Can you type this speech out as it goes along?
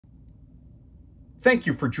Thank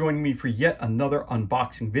you for joining me for yet another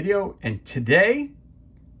unboxing video. And today,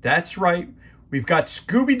 that's right, we've got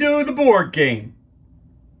Scooby-Doo the board game.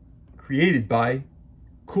 Created by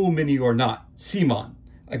Cool Mini or Not, Simon.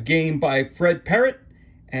 A game by Fred Parrott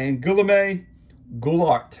and Guillaume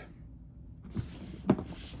Goulart.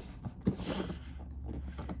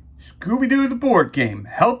 Scooby-Doo the board game.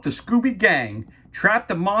 Help the Scooby Gang trap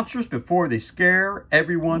the monsters before they scare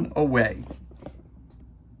everyone away.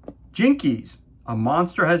 Jinkies. A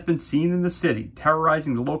monster has been seen in the city,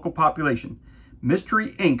 terrorizing the local population.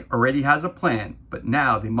 Mystery Inc. already has a plan, but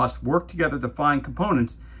now they must work together to find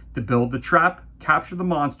components to build the trap, capture the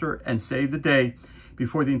monster, and save the day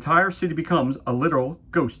before the entire city becomes a literal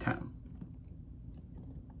ghost town.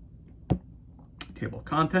 Table of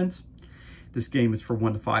contents. This game is for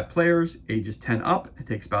 1 to 5 players, ages 10 up. It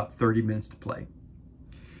takes about 30 minutes to play.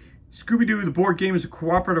 Scooby-Doo the board game is a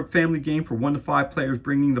cooperative family game for 1 to 5 players,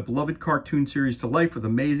 bringing the beloved cartoon series to life with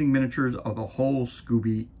amazing miniatures of the whole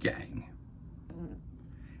Scooby Gang.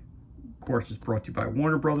 Of course, it's brought to you by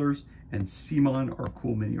Warner Brothers and Simon or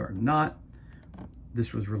Cool Mini or Not.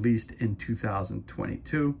 This was released in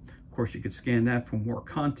 2022. Of course, you could scan that for more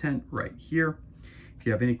content right here. If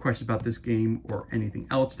you have any questions about this game or anything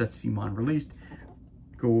else that Simon released,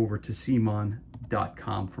 go over to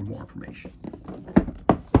simon.com for more information.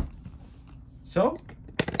 So,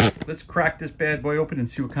 let's crack this bad boy open and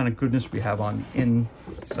see what kind of goodness we have on the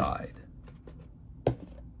inside.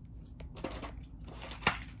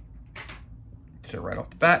 So right off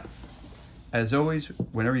the bat, as always,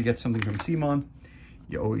 whenever you get something from Simon,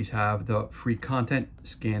 you always have the free content.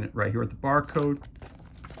 Scan it right here at the barcode.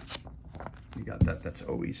 You got that. That's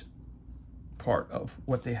always part of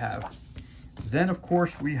what they have. Then, of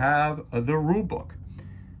course, we have the rule book.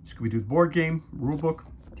 Scooby-Doo the board game, rule book,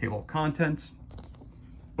 table of contents.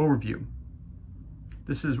 Overview.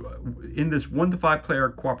 This is in this 1 to 5 player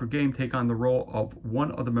cooperative game, take on the role of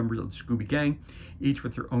one of the members of the Scooby Gang, each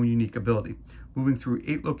with their own unique ability. Moving through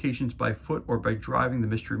 8 locations by foot or by driving the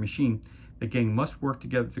mystery machine, the gang must work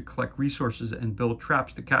together to collect resources and build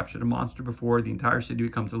traps to capture the monster before the entire city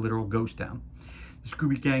becomes a literal ghost town. The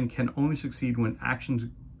Scooby Gang can only succeed when actions,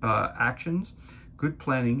 good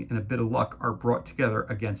planning, and a bit of luck are brought together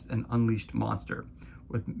against an unleashed monster,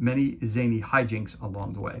 with many zany hijinks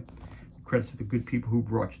along the way. Credits to the good people who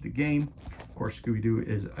brought you the game. Of course, Scooby-Doo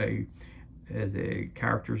is a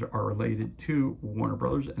characters are related to Warner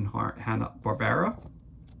Brothers and Hanna-Barbera.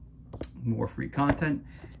 More free content.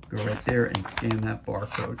 Go right there and scan that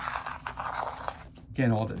barcode.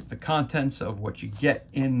 Again, all the contents of what you get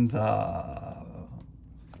in the.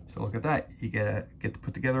 So look at that. You get to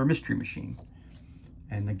put together a mystery machine,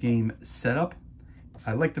 and the game setup.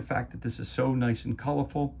 I like the fact that this is so nice and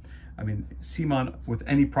colorful. I mean, Simon, with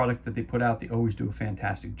any product that they put out, they always do a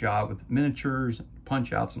fantastic job with miniatures,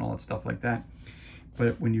 punch outs, and all that stuff like that.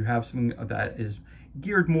 But when you have something that is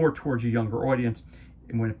geared more towards a younger audience,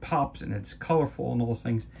 and when it pops and it's colorful and all those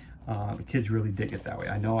things, the kids really dig it that way.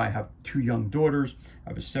 I know I have 2 young daughters. I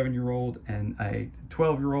have a 7-year-old and a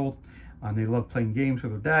 12-year-old. They love playing games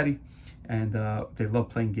with their daddy, and they love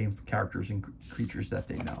playing games with characters and creatures that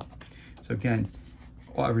they know. So again,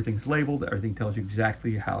 everything's labeled. Everything tells you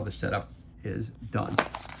exactly how the setup is done.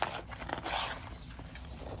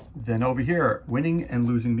 Then over here, winning and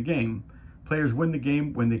losing the game. Players win the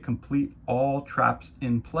game when they complete all traps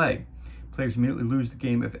in play. Players immediately lose the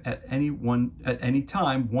game if at any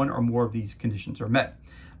time one or more of these conditions are met.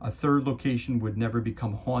 A 3rd location would never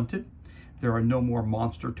become haunted. There are no more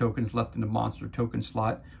monster tokens left in the monster token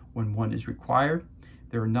slot when one is required.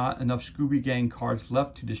 There are not enough Scooby Gang cards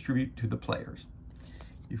left to distribute to the players.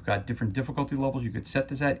 You've got different difficulty levels. You could set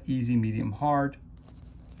this at easy, medium, hard.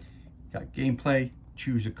 You got gameplay,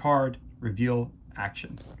 choose a card, reveal,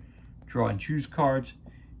 action. Draw and choose cards,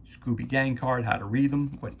 Scooby Gang card, how to read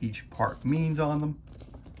them, what each part means on them.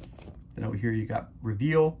 Then over here you got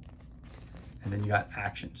reveal, and then you got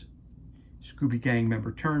actions. Scooby Gang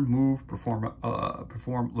member turn, move, perform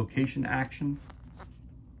location action.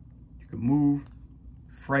 You can move,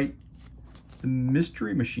 fright, the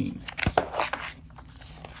mystery machine.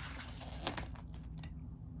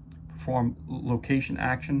 Perform location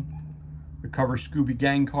action, recover Scooby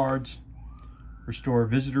Gang cards, restore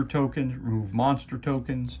visitor tokens, remove monster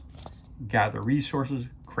tokens, gather resources,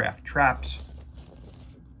 craft traps,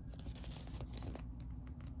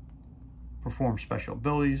 perform special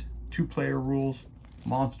abilities, 2-player rules,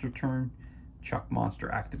 monster turn, chuck monster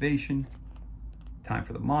activation, time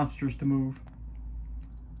for the monsters to move,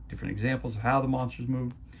 different examples of how the monsters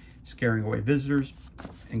move, scaring away visitors,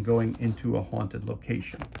 and going into a haunted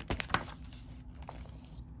location.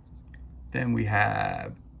 Then we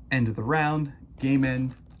have end of the round, game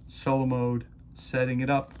end, solo mode, setting it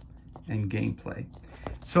up, and gameplay.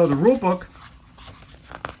 So the rule book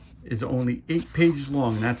is only 8 pages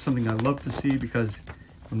long, and that's something I love to see, because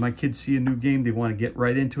when my kids see a new game, they want to get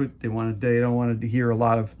right into it. They don't want to hear a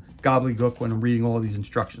lot of gobbledygook when I'm reading all these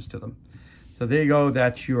instructions to them. So there you go.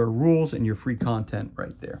 That's your rules and your free content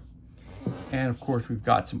right there. And of course, we've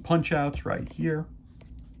got some punch outs right here.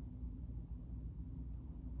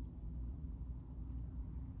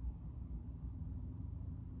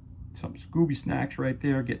 Some Scooby snacks right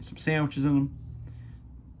there, getting some sandwiches in them.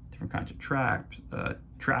 Different kinds of tracks.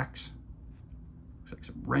 Looks like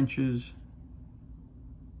some wrenches.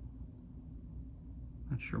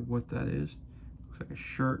 Not sure what that is. Looks like a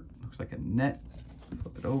shirt. Looks like a net.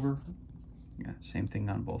 Flip it over. Yeah, same thing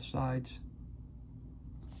on both sides.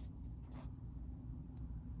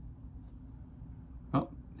 Oh,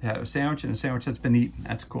 they have a sandwich and a sandwich that's been eaten.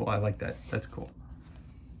 That's cool. I like that. That's cool.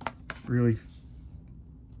 Really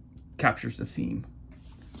captures the theme.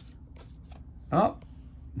 Oh,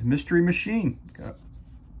 the mystery machine. Gotta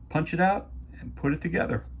punch it out and put it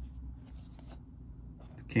together.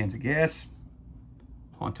 Cans of gas.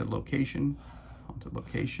 Haunted location. Haunted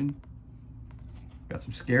location. Got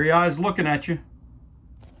some scary eyes looking at you.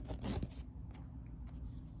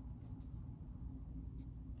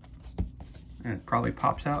 And it probably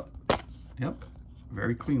pops out. Yep,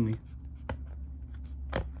 very cleanly.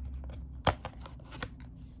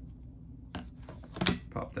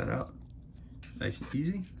 Pop that out. Nice and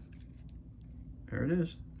easy. There it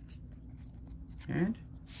is. And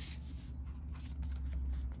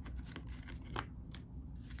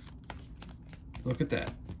look at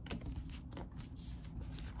that.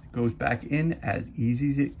 It goes back in as easy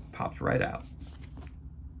as it pops right out.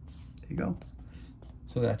 There you go.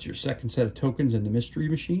 So that's your second set of tokens in the mystery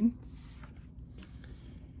machine.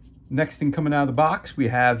 Next thing coming out of the box we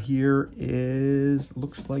have here is,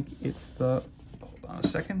 looks like it's the, hold on a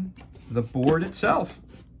second, the board itself.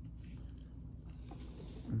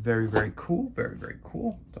 Very, very cool. Very, very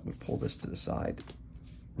cool. So I'm going to pull this to the side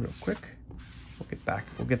real quick. We'll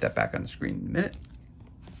get that back on the screen in a minute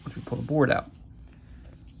once we pull the board out.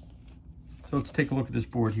 So let's take a look at this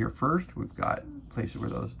board here first. We've got places where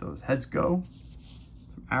those heads go,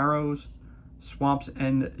 some arrows, swamps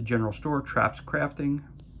and general store, traps, crafting,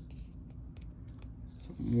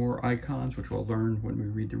 some more icons, which we'll learn when we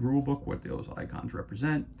read the rule book what those icons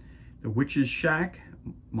represent. The Witch's Shack,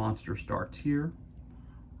 monster starts here.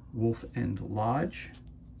 Wolf End Lodge.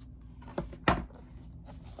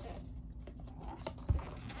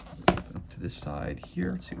 Up to this side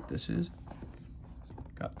here, let's see what this is.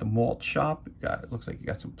 Got the malt shop. It looks like you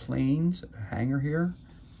got some planes, a hanger here.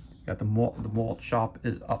 Got the malt shop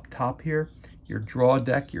is up top here. Your draw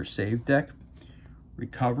deck, your save deck,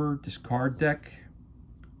 recover, discard deck,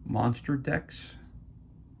 monster decks,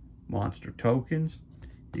 monster tokens.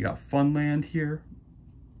 You got Funland here,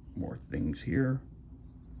 more things here,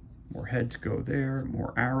 more heads go there,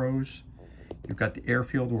 more arrows. You've got the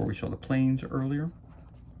airfield where we saw the planes earlier.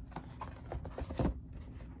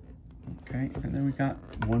 Okay, and then we got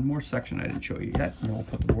one more section I didn't show you yet, and then we'll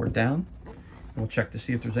put the board down. And we'll check to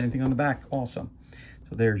see if there's anything on the back also.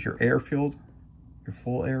 So there's your airfield, your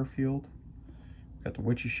full airfield. Got the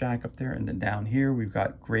Witch's Shack up there, and then down here we've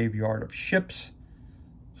got Graveyard of Ships.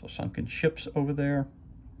 So sunken ships over there.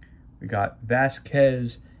 We got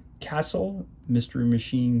Vasquez Castle. Mystery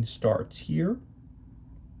machine starts here.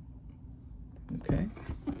 Okay.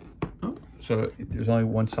 Oh, so there's only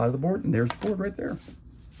one side of the board, and there's the board right there.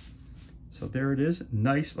 So there it is.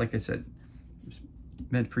 Nice, like I said,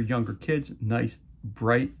 meant for younger kids. Nice,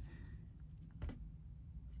 bright.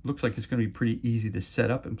 Looks like it's going to be pretty easy to set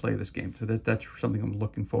up and play this game. So that's something I'm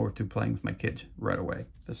looking forward to playing with my kids right away.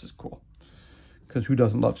 This is cool. Because who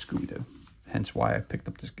doesn't love Scooby-Doo? Hence why I picked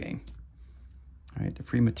up this game. All right, the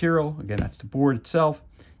free material. Again, that's the board itself.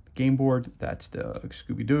 The game board, that's the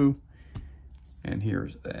Scooby-Doo. And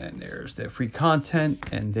there's the free content.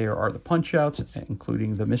 And there are the punch outs,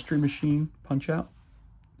 including the mystery machine punch out.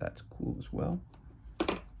 That's cool as well.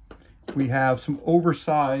 We have some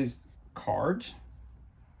oversized cards,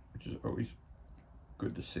 which is always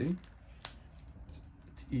good to see.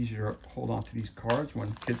 It's easier to hold on to these cards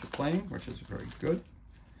when kids are playing, which is very good.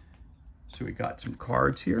 So we got some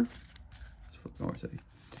cards here. Let's flip over to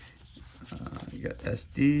you got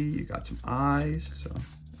SD, you got some eyes. So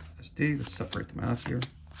SD, let's separate them out here.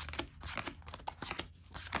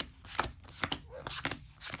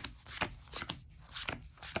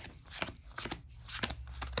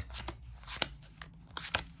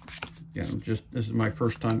 Again, this is my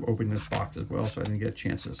first time opening this box as well, so I didn't get a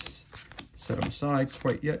chance to set them aside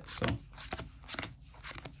quite yet. So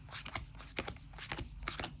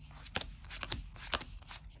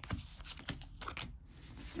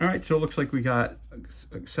All right, so it looks like we got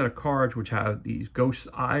a set of cards which have these ghost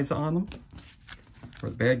eyes on them, or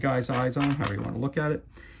the bad guy's eyes on them, however you want to look at it.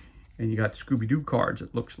 And you got Scooby-Doo cards,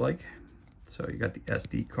 it looks like. So you got the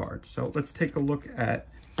SD cards. So let's take a look at,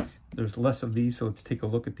 there's less of these, so let's take a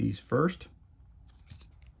look at these first.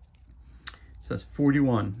 It says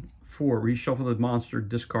 41, 4, reshuffle the monster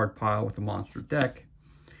discard pile with the monster deck.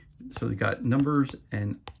 So they got numbers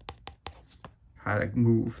and how to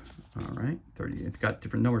move. All right, 30, it's got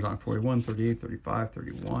different numbers on it, 41, 38, 35,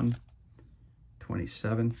 31,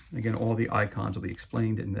 27. Again, all the icons will be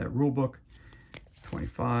explained in the rule book.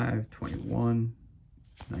 25, 21,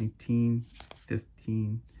 19,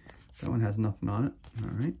 15. That one has nothing on it.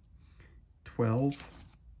 All right. 12,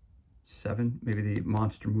 7. Maybe the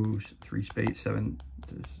monster moves 7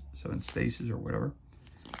 spaces or whatever.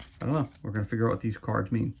 I don't know. We're going to figure out what these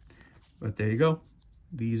cards mean. But there you go.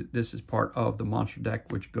 This is part of the monster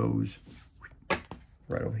deck, which goes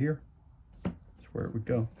right over here. That's where it would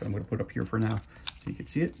go. But I'm going to put it up here for now so you can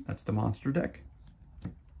see it. That's the monster deck.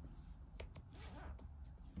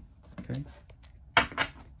 Okay.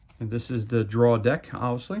 And this is the draw deck,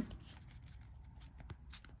 obviously.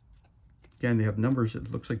 Again, they have numbers.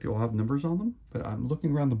 It looks like they all have numbers on them, but I'm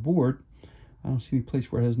looking around the board. I don't see any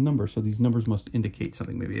place where it has numbers, so these numbers must indicate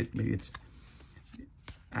something. Maybe it's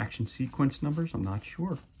action sequence numbers. I'm not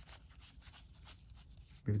sure.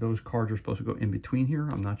 Maybe those cards are supposed to go in between here.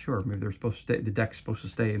 I'm not sure. Maybe they're supposed to stay. The deck's supposed to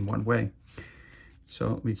stay in one way. So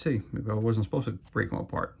let me see. Maybe I wasn't supposed to break them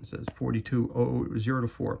apart. It says 42, 0 to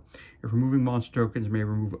 4. If removing monster tokens, may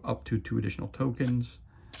remove up to 2 additional tokens.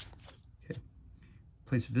 Okay.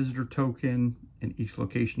 Place a visitor token in each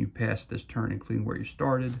location you pass this turn, including where you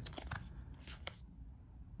started.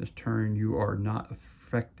 This turn you are not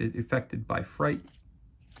affected by fright.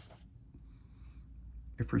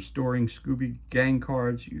 If restoring Scooby Gang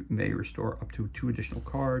cards, you may restore up to 2 additional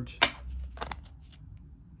cards.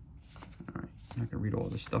 I'm not going to read all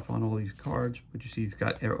this stuff on all these cards, but you see it's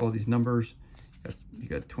got all these numbers. You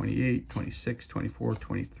got 28, 26, 24,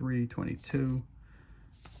 23, 22,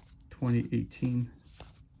 20, 18. So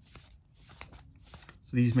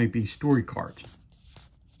these may be story cards.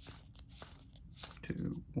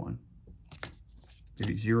 2, 1.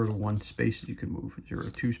 Maybe 0 to 1 spaces you can move, 0 to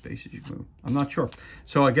 2 spaces you can move. I'm not sure.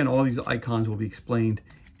 So again, all these icons will be explained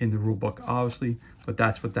in the rule book, obviously, but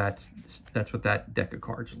that's what that deck of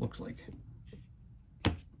cards looks like.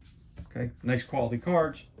 Okay, nice quality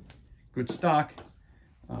cards, good stock.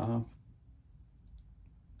 Now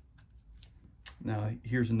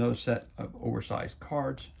here's another set of oversized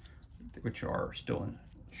cards, which are still in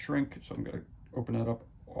shrink. So I'm going to open that up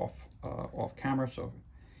off camera, so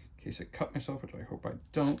in case I cut myself, which I hope I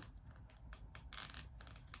don't.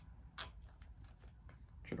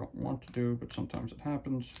 Which I don't want to do, but sometimes it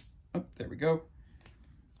happens. Oh, there we go.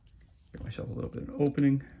 Give myself a little bit of an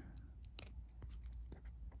opening.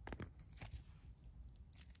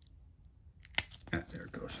 There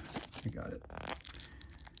it goes. I got it.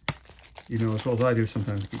 You know, as well as I do,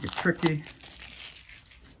 sometimes it can get tricky.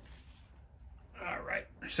 All right.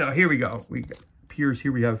 So here we go. We got Piers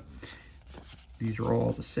here. We have, these are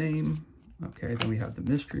all the same. Okay. Then we have the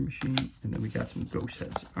mystery machine, and then we got some ghost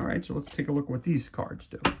heads. All right. So let's take a look at what these cards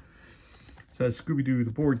do. It says Scooby-Doo,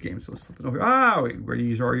 the board game. So let's flip it over. Ah,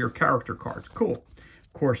 these are your character cards. Cool.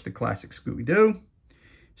 Of course, the classic Scooby-Doo.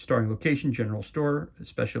 Starting location, general store.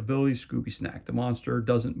 Special abilities, Scooby Snack. The monster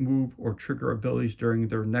doesn't move or trigger abilities during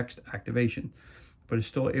their next activation, but is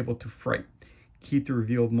still able to fright. Keep the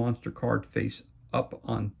revealed monster card face up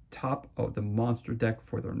on top of the monster deck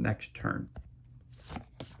for their next turn.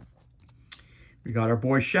 We got our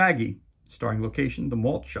boy Shaggy. Starting location, the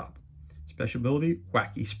malt shop. Special ability,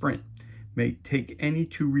 Wacky Sprint. May take any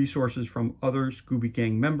 2 resources from other Scooby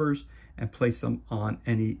Gang members and place them on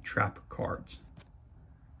any trap cards.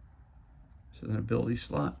 So an ability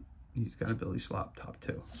slot. He's got an ability slot top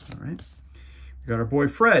 2. All right. We got our boy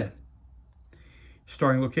Fred.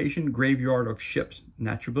 Starting location, graveyard of ships.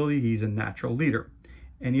 Natural ability, he's a natural leader.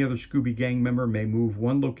 Any other Scooby Gang member may move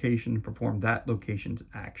 1 location and perform that location's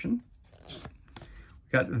action.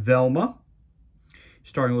 We got Velma.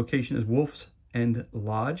 Starting location is Wolf's End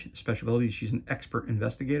Lodge. Special ability, she's an expert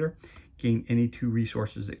investigator. Gain any 2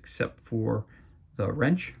 resources except for the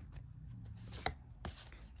wrench.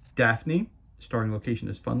 Daphne. Starting location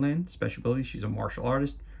is Funland. Special ability, she's a martial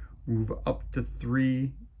artist. Move up to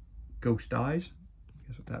 3 ghost eyes.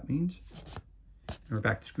 Guess what that means. And we're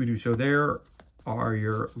back to Scooby-Doo. So there are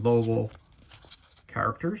your level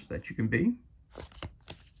characters that you can be.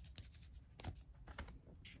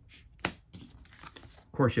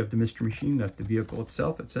 Of course, you have the mystery machine. That's the vehicle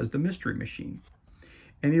itself. It says the mystery machine.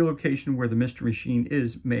 Any location where the mystery machine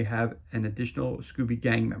is may have an additional Scooby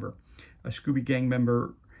Gang member. A Scooby Gang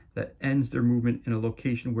member that ends their movement in a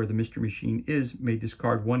location where the mystery machine is may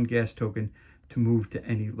discard 1 gas token to move to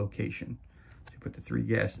any location. So you put the 3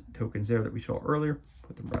 gas tokens there that we saw earlier,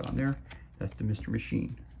 put them right on there. That's the mystery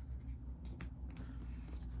machine.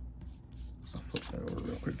 I'll flip that over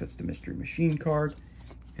real quick. That's the mystery machine card.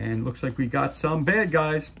 And looks like we got some bad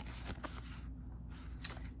guys.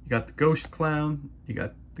 You got the ghost clown, you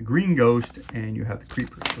got the green ghost, and you have the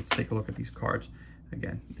creeper. Let's take a look at these cards.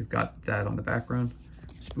 Again, they've got that on the background.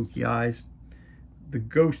 Spooky eyes. The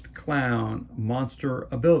ghost clown monster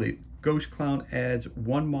ability. Ghost clown adds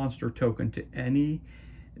 1 monster token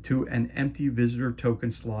to an empty visitor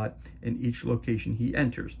token slot in each location he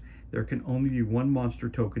enters. There can only be 1 monster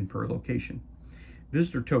token per location.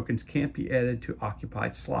 Visitor tokens can't be added to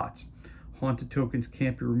occupied slots. Haunted tokens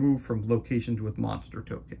can't be removed from locations with monster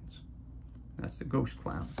tokens. That's the ghost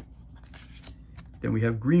clown. Then we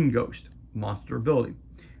have green ghost, monster ability.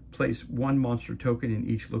 Place 1 monster token in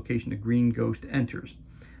each location the green ghost enters.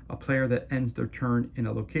 A player that ends their turn in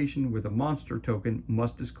a location with a monster token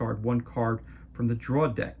must discard 1 card from the draw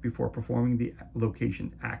deck before performing the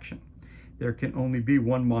location action. There can only be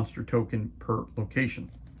 1 monster token per location.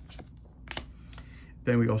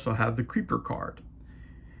 Then we also have the creeper card.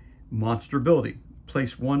 Monster ability.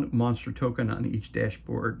 Place 1 monster token on each dashed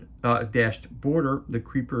border the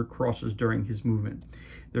creeper crosses during his movement.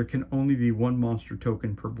 There can only be 1 monster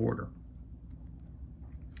token per border.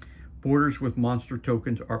 Borders with monster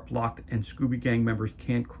tokens are blocked and Scooby Gang members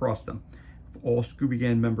can't cross them. If all Scooby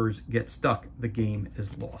Gang members get stuck, the game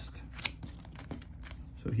is lost.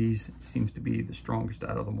 So he seems to be the strongest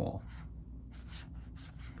out of them all,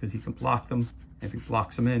 because he can block them. If he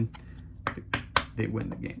blocks them in, they win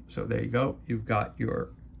the game. So there you go. You've got your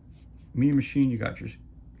Mean Machine, you got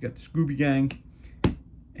the Scooby Gang,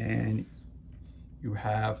 and you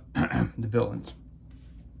have the villains.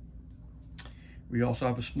 We also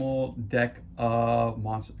have a small deck of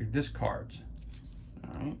monster discards.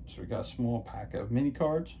 All right, so we got a small pack of mini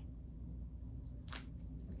cards.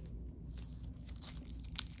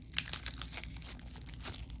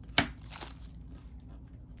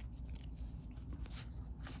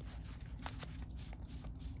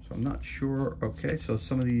 So I'm not sure. Okay, so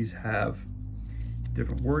some of these have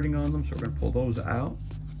different wording on them, so we're going to pull those out.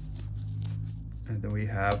 And then we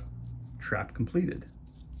have Trap Completed.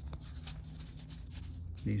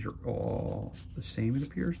 These are all the same, it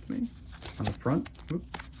appears to me, on the front. Oop.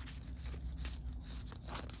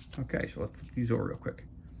 Okay, so let's flip these over real quick.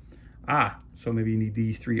 So maybe you need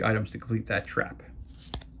these 3 items to complete that trap.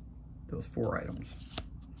 Those 4 items.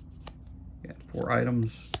 Yeah, 4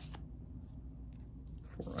 items.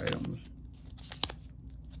 4 items.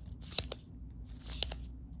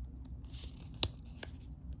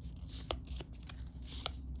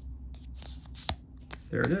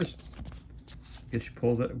 There it is. Gets you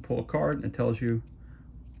pull a card and it tells you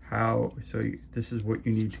how. This is what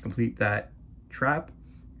you need to complete that trap.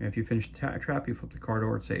 And if you finish the trap, you flip the card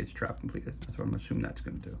over and say it's trap completed. That's what I'm assuming that's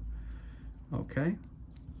going to do. Okay.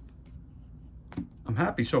 I'm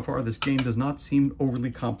happy so far. This game does not seem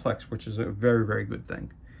overly complex, which is a very, very good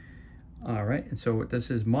thing. All right, and so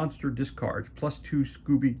this is monster discards, +2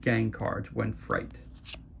 Scooby Gang cards when fright.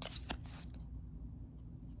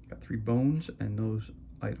 Got 3 bones and those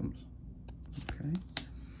items. Okay.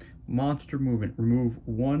 Monster movement, remove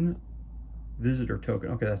 1 visitor token.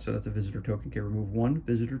 Okay, that's a visitor token. Okay, remove 1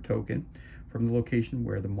 visitor token from the location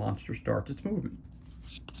where the monster starts its movement.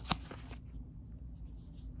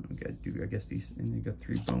 Okay, I guess these, and you got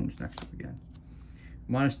 3 bones next up again.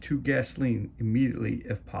 -2 gasoline immediately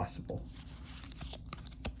if possible.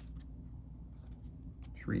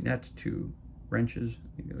 3 nets, 2 wrenches.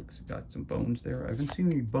 I think it's got some bones there. I haven't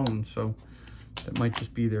seen any bones, so that might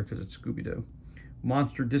just be there because it's Scooby-Doo.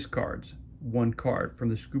 Monster discards, 1 card from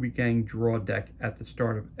the Scooby Gang draw deck at the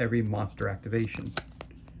start of every monster activation.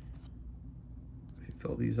 If you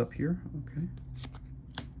fill these up here, okay.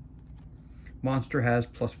 Monster has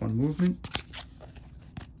 +1 movement.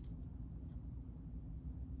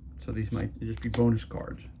 So these might just be bonus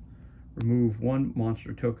cards. Remove 1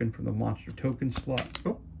 monster token from the monster token slot.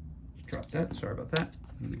 Oh, let's drop that. Sorry about that.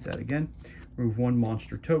 Leave that again. Remove 1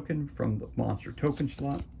 monster token from the monster token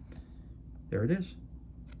slot. There it is.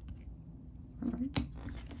 All right.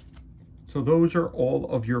 So those are all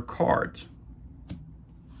of your cards.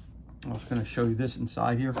 I was going to show you this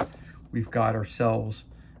inside here. We've got ourselves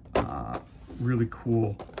really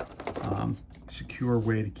cool secure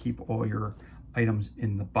way to keep all your items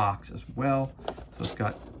in the box as well. So it's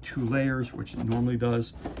got 2 layers, which it normally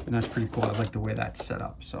does, and that's pretty cool. I like the way that's set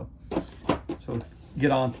up. So let's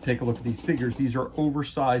get on to take a look at these figures. These are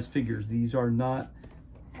oversized figures. These are not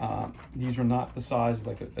the size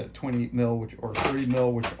like a 28 mil, which or 30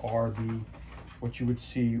 mil, which are what you would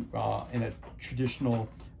see in a traditional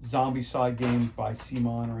zombie side game by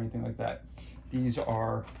CMON or anything like that. These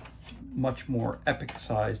are much more epic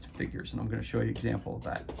sized figures, and I'm going to show you an example of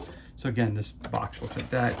that. So again, this box looks like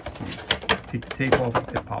that. You take the tape off,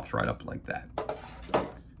 it pops right up like that.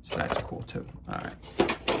 So that's cool too. All right.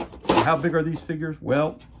 So how big are these figures?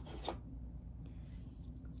 Well,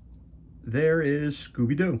 there is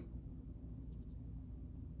Scooby-Doo.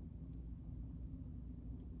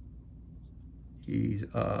 He's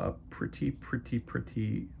a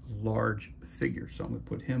pretty large figure. So I'm going to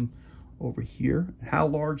put him over here. How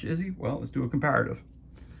large is he? Well, let's do a comparative.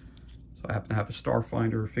 So I happen to have a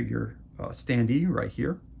Starfinder figure standee right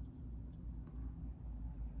here.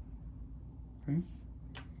 Okay.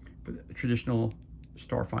 But a traditional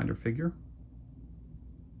Starfinder figure.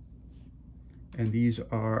 And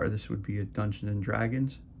this would be a Dungeons and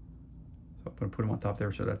Dragons. So I'm going to put him on top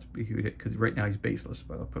there, so that's because right now he's baseless,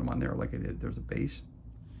 but I'll put him on there like I did. There's a base.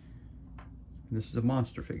 And this is a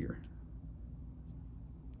monster figure.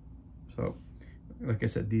 So, like I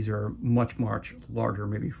said, these are much larger,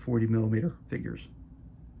 maybe 40 millimeter figures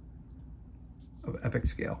of epic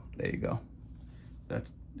scale. There you go. So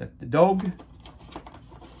that's the dog.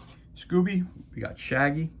 Scooby. We got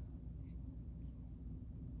Shaggy.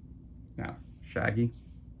 Now, Shaggy.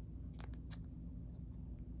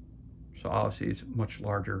 So obviously it's much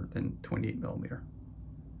larger than 28 millimeter.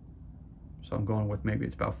 So I'm going with maybe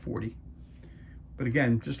it's about 40. But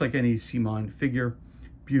again, just like any CMON figure,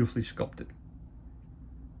 beautifully sculpted.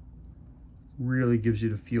 Really gives you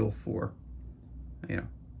the feel for,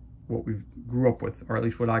 what we grew up with, or at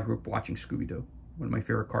least what I grew up watching, Scooby-Doo. One of my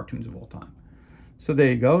favorite cartoons of all time. So there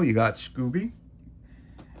you go. You got Scooby.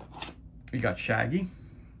 You got Shaggy.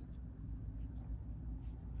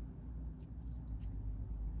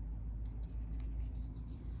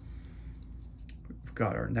 We've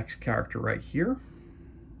got our next character right here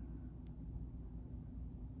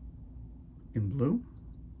in blue.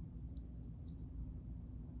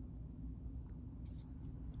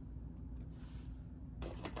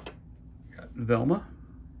 Got Velma.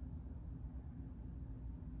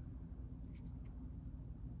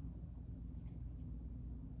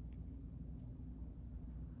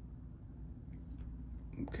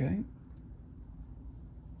 Okay.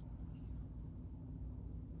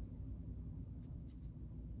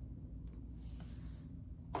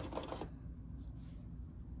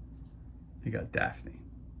 You got Daphne.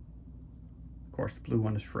 Of course, the blue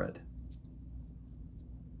one is Fred.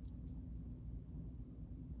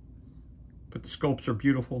 But the sculpts are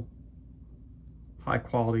beautiful, high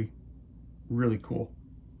quality, really cool.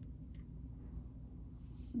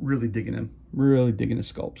 Really digging him, really digging the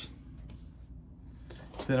sculpts.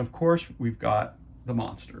 Then, of course, we've got the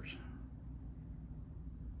monsters.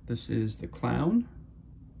 This is the clown.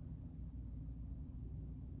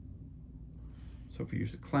 So if we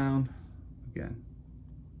use the clown, again,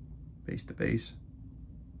 base to base,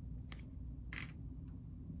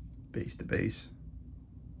 base to base,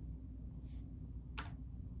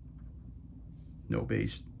 no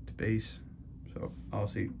base to base. So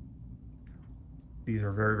obviously these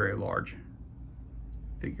are very large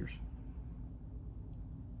figures.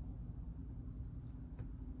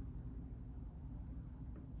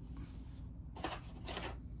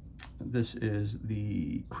 This is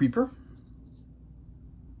the Creeper.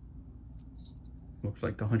 Looks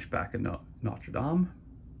like the Hunchback of Notre Dame.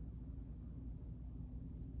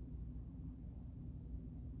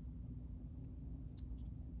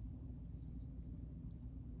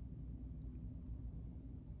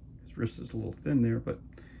 His wrist is a little thin there, but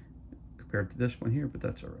compared to this one here, but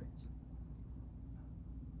that's all right.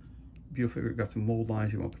 Beautiful. We've got some mold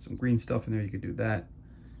lines. You want to put some green stuff in there, you could do that.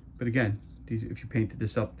 But again, these, if you painted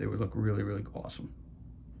this up, they would look really awesome.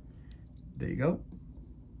 There you go.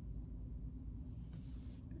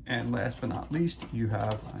 And last but not least, you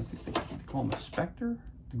have, I think they call him a Spectre,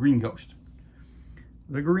 the Green Ghost.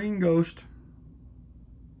 The Green Ghost.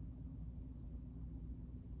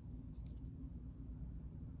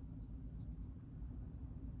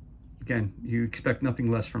 Again, you expect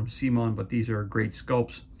nothing less from CMON, but these are great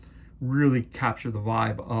sculpts. Really capture the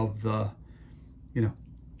vibe of the,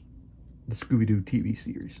 the Scooby-Doo TV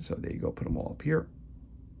series. So there you go, put them all up here.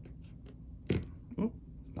 Oh,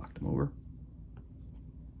 knocked them over.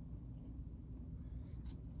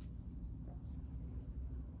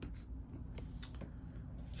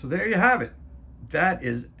 So there you have it. That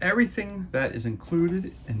is everything that is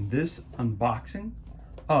included in this unboxing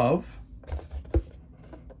of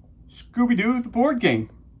Scooby-Doo, the board game.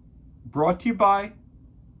 Brought to you by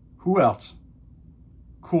who else?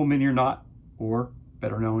 Cool Mini or Not, or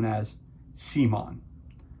better known as Simon.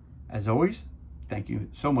 As always, thank you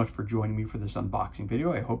so much for joining me for this unboxing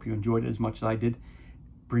video. I hope you enjoyed it as much as I did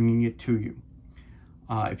bringing it to you.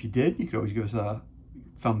 If you did, you could always give us a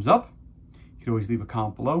thumbs up. You could always leave a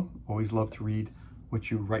comment below. Always love to read what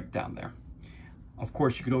you write down there. Of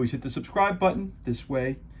course, you could always hit the subscribe button. This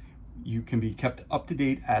way, you can be kept up to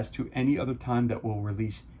date as to any other time that we'll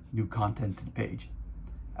release new content to the page.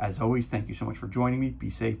 As always, thank you so much for joining me. Be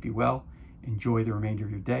safe, be well, enjoy the remainder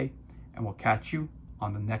of your day, and we'll catch you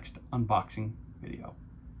on the next unboxing video.